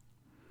bother me.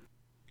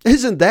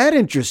 Isn't that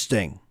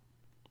interesting?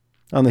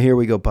 On the Here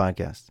We Go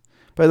podcast.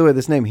 By the way,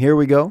 this name, Here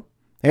We Go,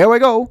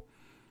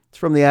 it's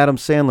from the Adam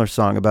Sandler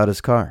song about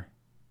his car.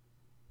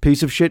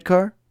 Piece of shit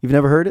car? You've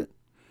never heard it?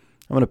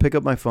 I'm going to pick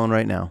up my phone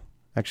right now.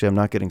 Actually, I'm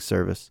not getting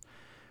service,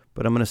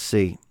 but I'm going to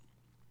see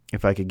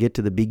if I could get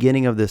to the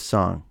beginning of this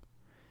song,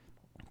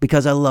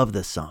 because I love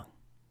this song.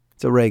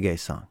 It's a reggae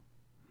song.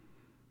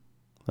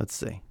 Let's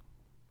see.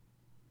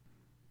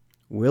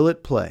 Will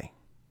it play?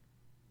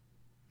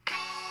 Here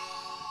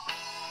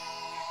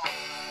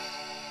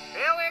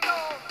we go.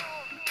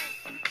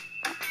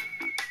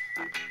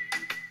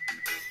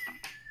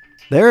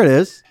 There it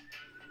is.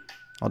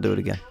 I'll do it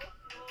again.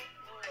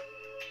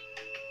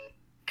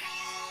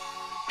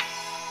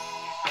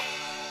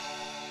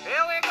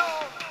 Here we go.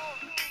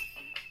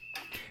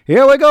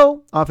 Here we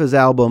go. Off his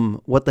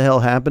album, What the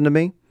Hell Happened to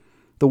Me?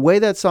 The way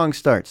that song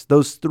starts,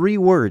 those 3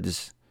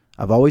 words,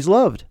 I've always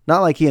loved.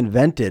 Not like he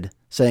invented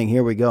saying,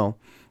 here we go.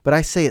 But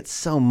I say it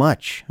so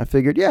much. I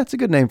figured, yeah, it's a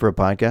good name for a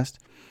podcast.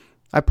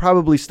 I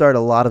probably start a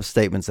lot of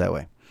statements that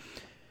way.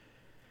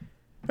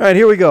 All right,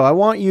 here we go. I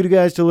want you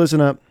guys to listen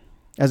up.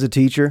 As a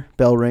teacher,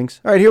 bell rings.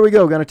 All right, here we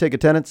go. Going to take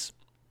attendance.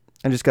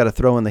 I just got to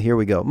throw in the here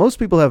we go. Most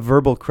people have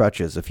verbal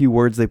crutches, a few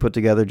words they put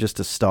together just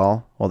to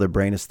stall while their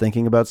brain is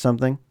thinking about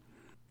something.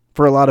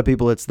 For a lot of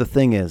people, it's the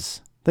thing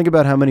is. Think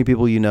about how many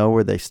people you know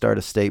where they start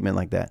a statement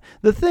like that.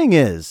 The thing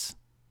is.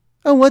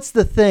 Oh, what's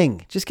the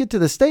thing? Just get to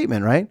the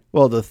statement, right?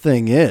 Well, the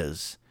thing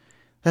is.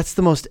 That's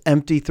the most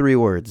empty 3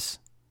 words.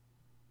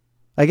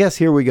 I guess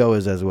here we go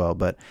is as well,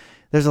 but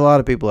there's a lot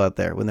of people out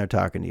there when they're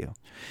talking to you.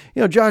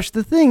 You know, Josh,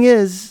 the thing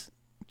is,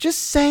 just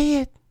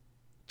say it.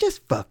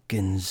 Just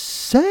fucking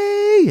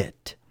say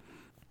it.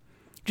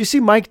 Did you see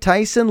Mike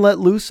Tyson let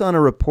loose on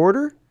a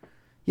reporter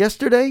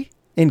yesterday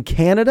in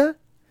Canada?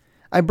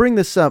 I bring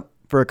this up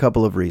for a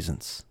couple of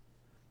reasons.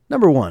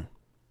 Number 1,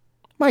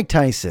 Mike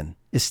Tyson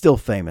is still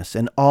famous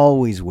and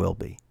always will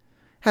be.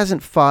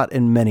 Hasn't fought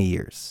in many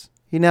years.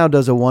 He now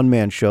does a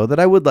one-man show that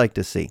I would like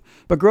to see.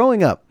 But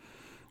growing up,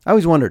 I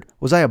always wondered,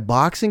 was I a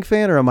boxing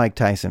fan or a Mike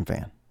Tyson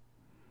fan?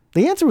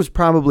 The answer was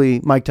probably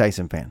Mike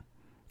Tyson fan.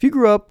 If you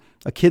grew up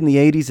a kid in the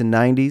 80s and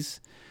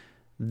 90s,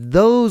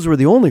 those were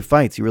the only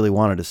fights you really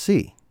wanted to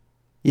see.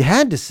 You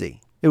had to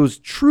see. It was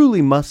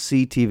truly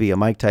must-see TV, a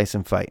Mike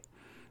Tyson fight.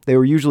 They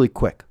were usually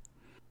quick.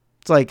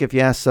 It's like if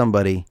you ask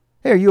somebody,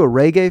 hey, are you a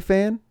reggae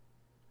fan?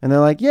 And they're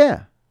like,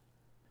 yeah.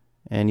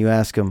 And you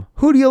ask them,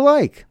 who do you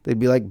like? They'd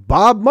be like,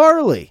 Bob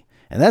Marley.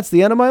 And that's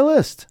the end of my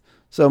list.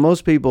 So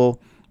most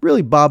people,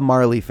 really Bob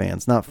Marley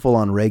fans, not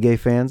full-on reggae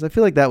fans. I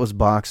feel like that was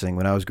boxing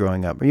when I was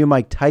growing up. Are you a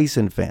Mike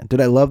Tyson fan?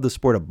 Did I love the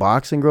sport of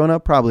boxing growing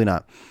up? Probably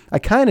not. I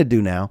kind of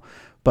do now.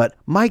 But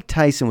Mike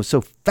Tyson was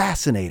so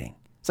fascinating.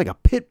 It's like a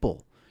pit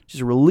bull.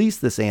 Just release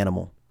this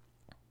animal.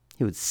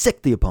 He would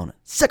sick the opponent.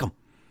 Sick him.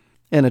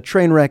 And a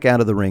train wreck out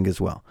of the ring as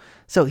well.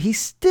 So he's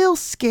still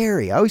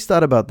scary. I always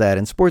thought about that.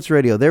 In sports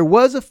radio, there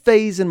was a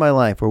phase in my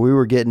life where we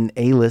were getting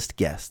A-list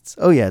guests.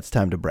 Oh yeah, it's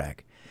time to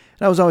brag.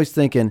 And I was always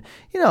thinking,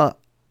 I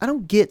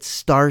don't get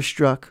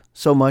starstruck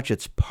so much.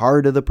 It's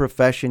part of the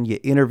profession. You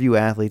interview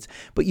athletes,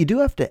 but you do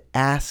have to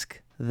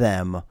ask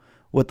them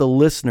what the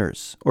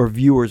listeners or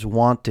viewers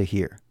want to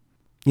hear.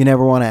 You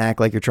never want to act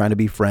like you're trying to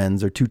be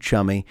friends or too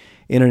chummy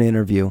in an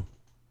interview.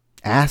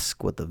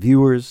 Ask what the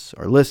viewers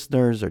or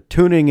listeners are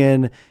tuning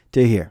in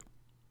to hear.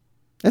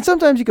 And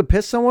sometimes you could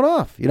piss someone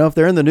off. If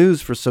they're in the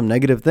news for some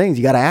negative things,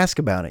 you got to ask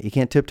about it. You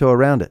can't tiptoe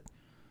around it.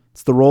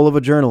 It's the role of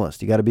a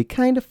journalist. You got to be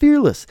kind of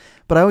fearless.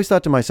 But I always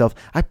thought to myself,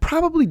 I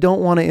probably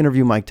don't want to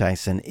interview Mike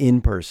Tyson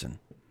in person.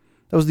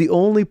 That was the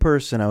only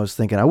person I was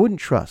thinking I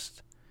wouldn't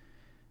trust.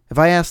 If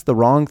I asked the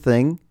wrong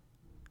thing,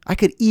 I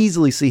could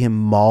easily see him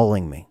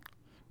mauling me.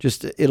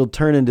 It'll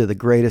turn into the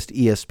greatest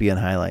ESPN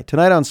highlight.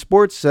 Tonight on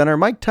SportsCenter,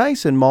 Mike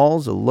Tyson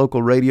mauls a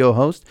local radio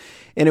host,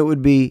 and it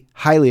would be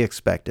highly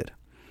expected.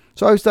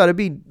 So I always thought it'd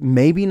be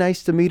maybe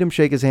nice to meet him,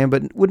 shake his hand,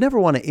 but would never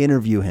want to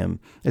interview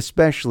him,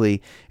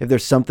 especially if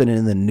there's something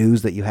in the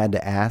news that you had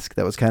to ask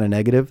that was kind of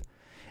negative.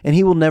 And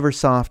he will never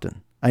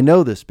soften. I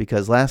know this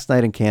because last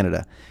night in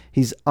Canada,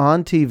 he's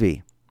on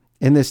TV,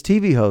 and this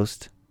TV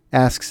host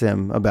asks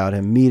him about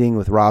him meeting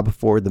with Rob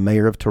Ford, the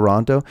mayor of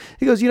Toronto.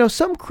 He goes,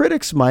 some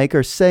critics, Mike,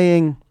 are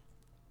saying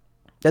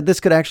that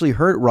this could actually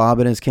hurt Rob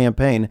in his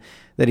campaign,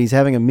 that he's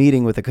having a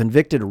meeting with a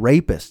convicted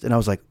rapist. And I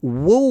was like,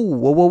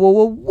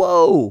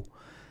 whoa.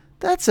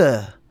 That's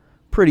a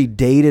pretty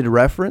dated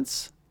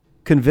reference.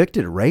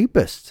 Convicted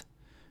rapist.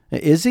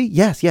 Is he?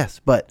 Yes.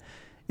 But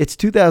it's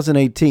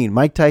 2018.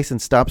 Mike Tyson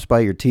stops by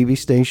your TV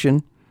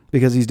station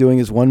because he's doing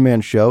his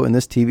one-man show, and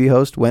this TV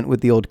host went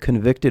with the old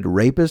convicted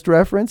rapist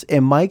reference,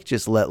 and Mike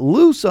just let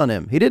loose on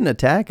him. He didn't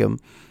attack him,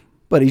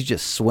 but he's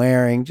just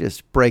swearing,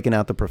 just breaking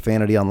out the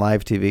profanity on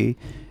live TV,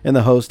 and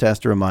the host has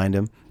to remind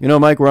him,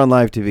 Mike, we're on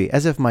live TV,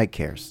 as if Mike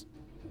cares.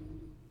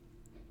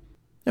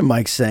 And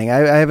Mike's saying, I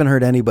haven't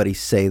heard anybody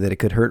say that it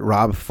could hurt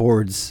Rob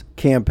Ford's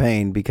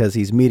campaign because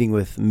he's meeting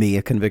with me,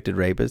 a convicted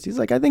rapist. He's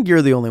like, I think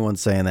you're the only one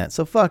saying that.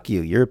 So fuck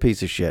you. You're a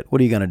piece of shit. What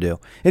are you going to do?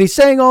 And he's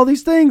saying all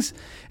these things.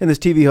 And this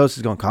TV host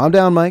is going, calm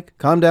down, Mike.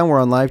 Calm down.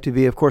 We're on live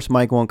TV. Of course,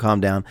 Mike won't calm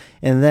down.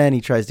 And then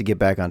he tries to get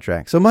back on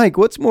track. So, Mike,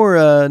 what's more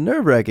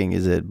nerve-wracking?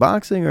 Is it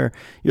boxing or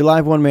your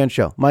live one-man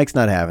show? Mike's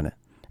not having it.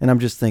 And I'm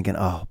just thinking,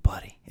 oh,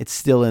 buddy, it's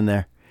still in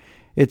there.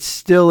 It's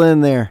still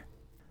in there.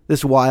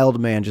 This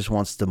wild man just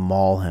wants to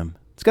maul him.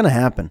 It's going to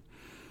happen.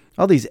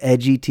 All these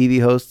edgy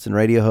TV hosts and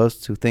radio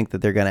hosts who think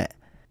that they're going to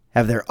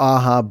have their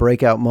aha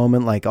breakout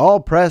moment like all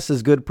press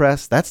is good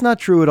press. That's not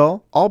true at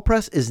all. All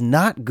press is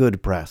not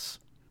good press.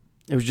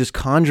 It was just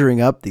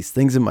conjuring up these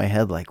things in my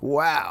head like,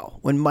 wow,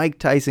 when Mike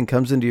Tyson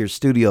comes into your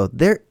studio,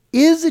 there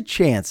is a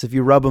chance if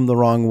you rub him the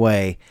wrong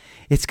way,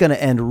 it's going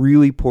to end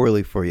really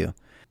poorly for you.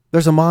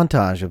 There's a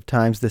montage of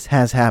times this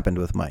has happened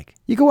with Mike.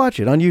 You can watch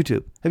it on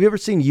YouTube. Have you ever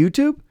seen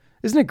YouTube?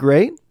 Isn't it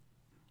great?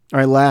 All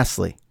right,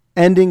 lastly.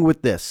 Ending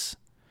with this.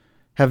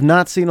 Have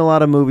not seen a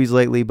lot of movies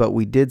lately, but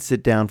we did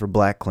sit down for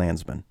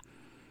BlacKkKlansman.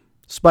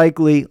 Spike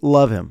Lee,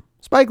 love him.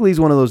 Spike Lee's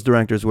one of those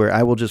directors where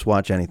I will just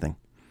watch anything.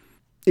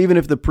 Even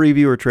if the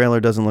preview or trailer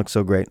doesn't look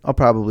so great, I'll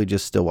probably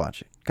just still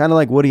watch it. Kind of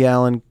like Woody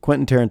Allen,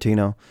 Quentin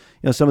Tarantino.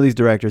 Some of these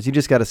directors, you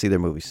just got to see their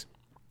movies.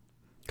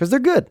 Because they're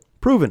good.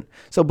 Proven.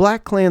 So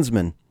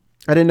BlacKkKlansman,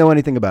 I didn't know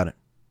anything about it.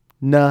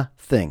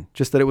 Nothing.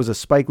 Just that it was a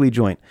Spike Lee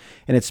joint.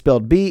 And it's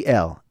spelled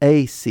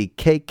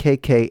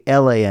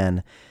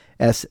BLACKKKLAN.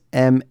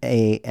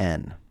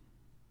 S-M-A-N.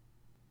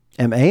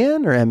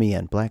 M-A-N or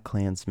M-E-N?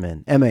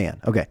 BlacKkKlansman.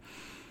 M-A-N. Okay.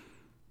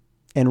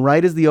 And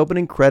right as the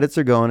opening credits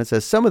are going, it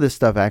says some of this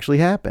stuff actually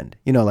happened.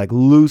 Like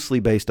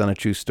loosely based on a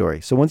true story.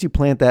 So once you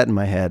plant that in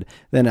my head,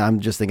 then I'm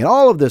just thinking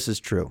all of this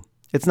is true.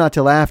 It's not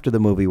till after the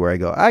movie where I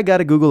go, I got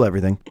to Google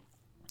everything.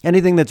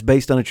 Anything that's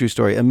based on a true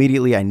story,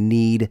 immediately I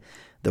need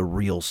the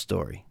real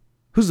story.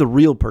 Who's the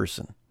real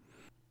person?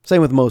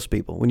 Same with most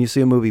people. When you see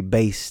a movie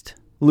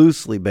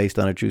loosely based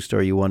on a true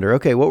story, you wonder,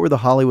 okay, what were the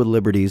Hollywood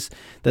liberties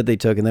that they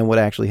took and then what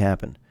actually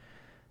happened?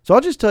 So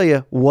I'll just tell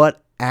you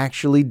what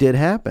actually did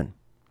happen.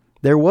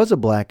 There was a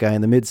black guy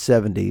in the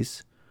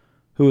mid-70s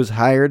who was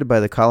hired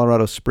by the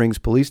Colorado Springs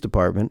Police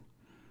Department,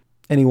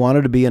 and he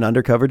wanted to be an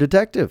undercover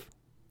detective.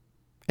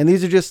 And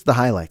these are just the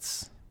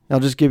highlights. I'll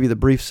just give you the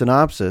brief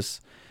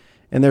synopsis.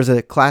 And there's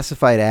a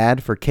classified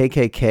ad for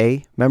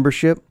KKK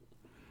membership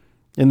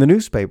in the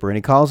newspaper, and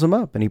he calls him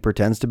up, and he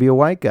pretends to be a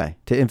white guy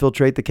to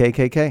infiltrate the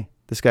KKK.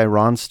 This guy,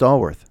 Ron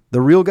Stallworth,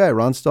 the real guy,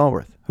 Ron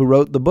Stallworth, who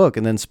wrote the book.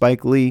 And then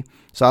Spike Lee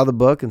saw the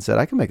book and said,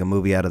 I can make a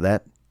movie out of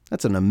that.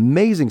 That's an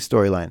amazing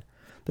storyline.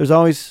 There's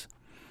always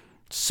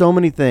so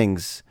many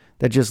things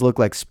that just look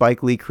like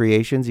Spike Lee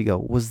creations. You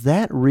go, was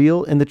that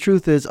real? And the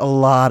truth is, a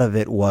lot of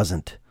it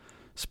wasn't.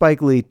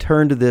 Spike Lee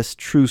turned to this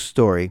true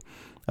story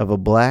of a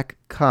black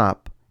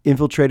cop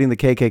infiltrating the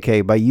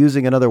KKK by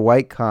using another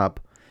white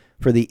cop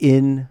for the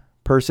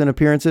in-person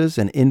appearances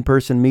and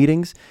in-person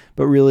meetings,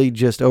 but really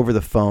just over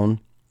the phone,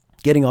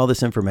 getting all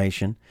this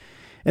information.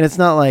 And it's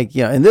not like,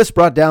 and this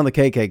brought down the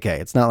KKK.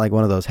 It's not like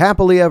one of those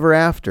happily ever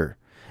after.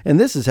 And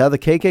this is how the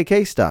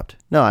KKK stopped.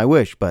 No, I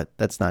wish, but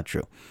that's not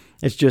true.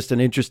 It's just an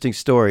interesting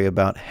story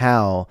about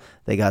how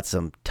they got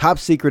some top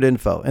secret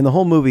info. And the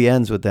whole movie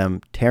ends with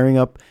them tearing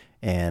up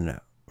and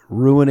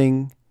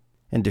ruining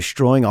and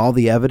destroying all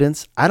the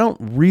evidence. I don't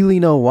really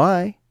know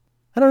why.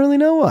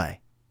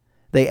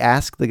 They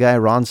ask the guy,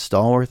 Ron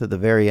Stallworth, at the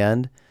very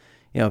end,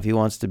 if he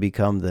wants to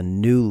become the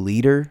new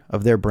leader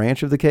of their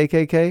branch of the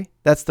KKK.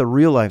 That's the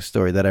real life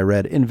story that I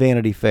read in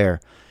Vanity Fair.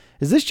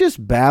 Is this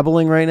just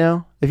babbling right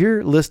now? If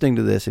you're listening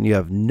to this and you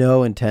have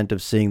no intent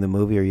of seeing the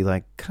movie, are you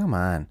like, come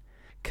on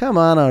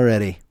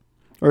already?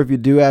 Or if you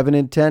do have an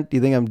intent, do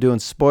you think I'm doing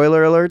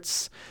spoiler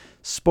alerts?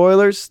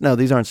 Spoilers? No,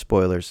 these aren't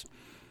spoilers.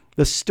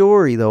 The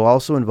story, though,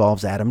 also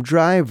involves Adam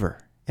Driver.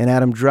 And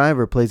Adam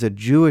Driver plays a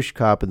Jewish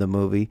cop in the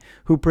movie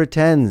who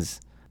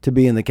pretends to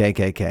be in the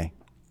KKK.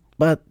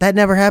 But that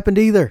never happened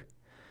either.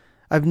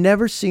 I've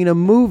never seen a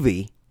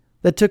movie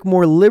that took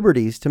more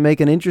liberties to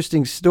make an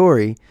interesting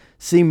story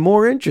seem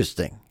more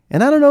interesting.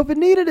 And I don't know if it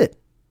needed it.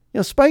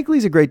 Spike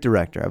Lee's a great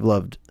director. I've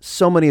loved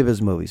so many of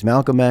his movies.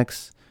 Malcolm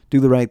X, Do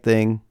the Right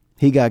Thing,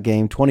 He Got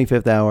Game,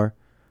 25th Hour,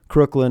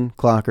 Crooklyn,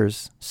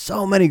 Clockers.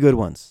 So many good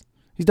ones.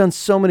 He's done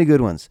so many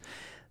good ones.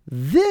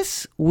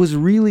 This was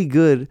really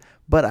good,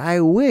 but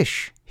I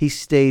wish he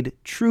stayed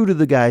true to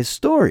the guy's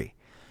story.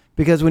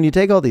 Because when you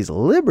take all these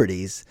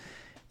liberties,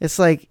 it's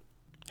like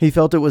he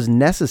felt it was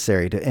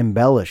necessary to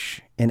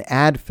embellish and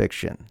add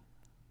fiction.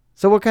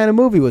 So what kind of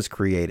movie was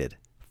created?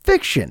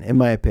 Fiction, in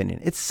my opinion.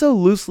 It's so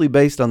loosely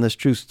based on this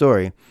true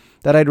story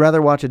that I'd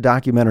rather watch a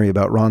documentary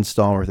about Ron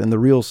Stallworth and the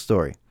real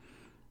story.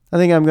 I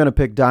think I'm going to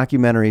pick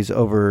documentaries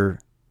over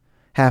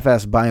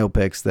half-assed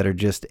biopics that are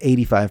just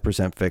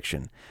 85%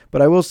 fiction.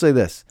 But I will say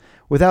this,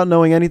 without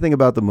knowing anything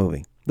about the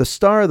movie, the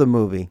star of the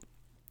movie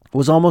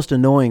was almost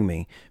annoying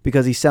me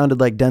because he sounded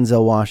like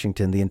Denzel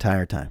Washington the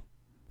entire time.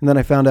 And then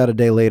I found out a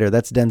day later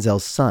that's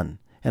Denzel's son.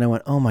 And I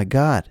went, oh my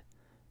God,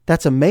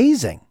 that's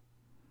amazing.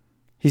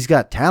 He's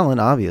got talent,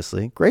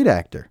 obviously. Great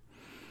actor.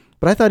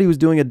 But I thought he was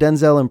doing a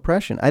Denzel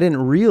impression. I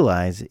didn't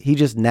realize he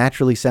just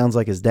naturally sounds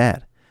like his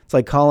dad. It's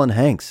like Colin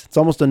Hanks. It's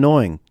almost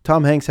annoying.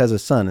 Tom Hanks has a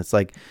son. It's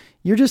like,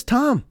 you're just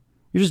Tom.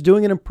 You're just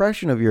doing an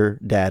impression of your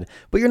dad.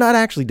 But you're not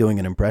actually doing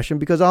an impression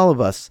because all of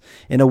us,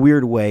 in a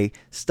weird way,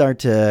 start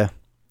to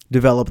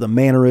develop the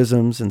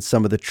mannerisms and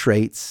some of the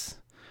traits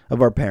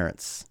of our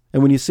parents.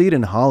 And when you see it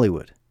in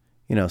Hollywood,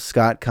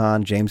 Scott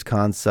Conn, James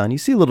Caan's son, you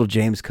see little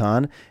James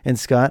Caan and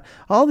Scott,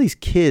 all these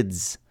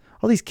kids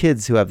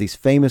who have these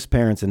famous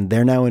parents and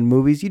they're now in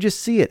movies, you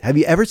just see it. Have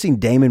you ever seen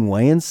Damon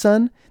Wayans'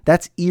 son?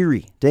 That's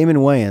eerie. Damon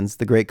Wayans,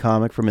 the great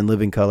comic from In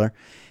Living Color,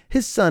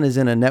 his son is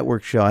in a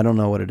network show. I don't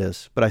know what it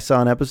is, but I saw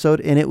an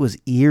episode and it was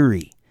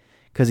eerie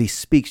because he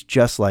speaks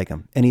just like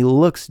him and he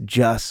looks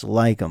just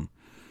like him.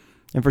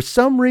 And for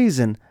some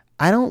reason,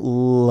 I don't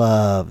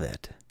love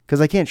it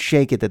because I can't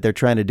shake it that they're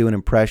trying to do an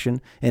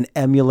impression and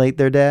emulate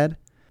their dad.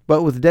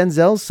 But with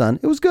Denzel's son,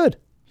 it was good.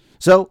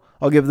 So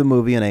I'll give the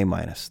movie an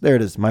A-. There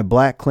it is, my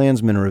Black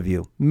Klansman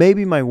review.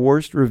 Maybe my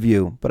worst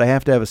review, but I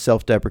have to have a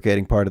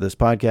self-deprecating part of this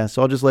podcast,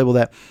 so I'll just label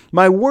that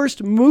my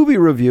worst movie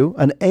review,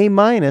 an A-,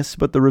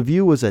 but the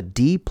review was a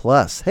D+.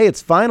 Hey,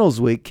 it's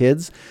finals week,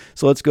 kids,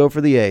 so let's go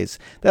for the A's.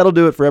 That'll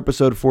do it for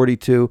episode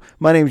 42.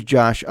 My name's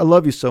Josh. I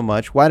love you so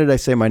much. Why did I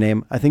say my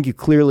name? I think you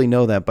clearly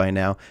know that by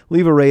now.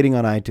 Leave a rating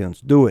on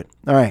iTunes. Do it.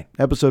 All right,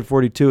 episode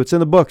 42. It's in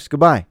the books.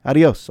 Goodbye.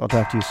 Adios. I'll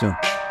talk to you soon.